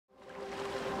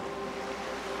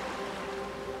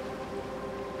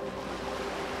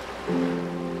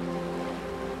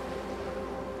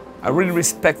I really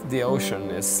respect the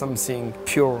ocean as something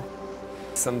pure,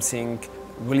 something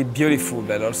really beautiful,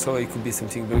 but also it could be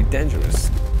something very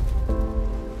dangerous.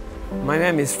 My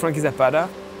name is Franky Zapata,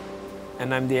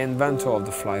 and I'm the inventor of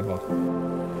the Flyboard.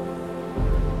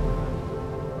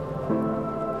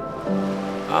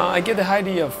 I get the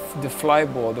idea of the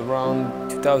Flyboard around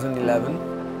 2011.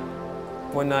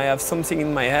 When I have something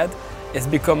in my head, it's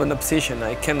become an obsession.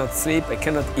 I cannot sleep, I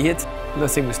cannot eat,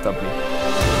 nothing will stop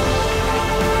me.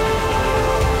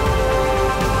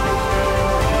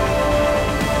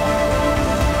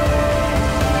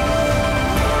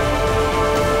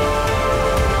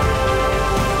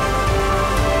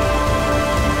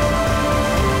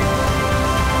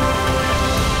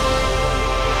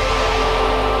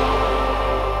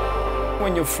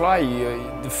 When you fly,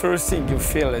 the first thing you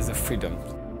feel is the freedom.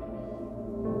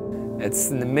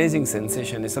 It's an amazing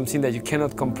sensation. It's something that you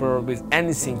cannot compare with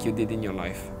anything you did in your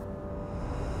life.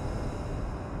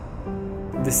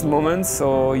 This moment,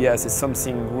 so yes, it's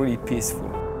something really peaceful,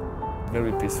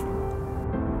 very peaceful.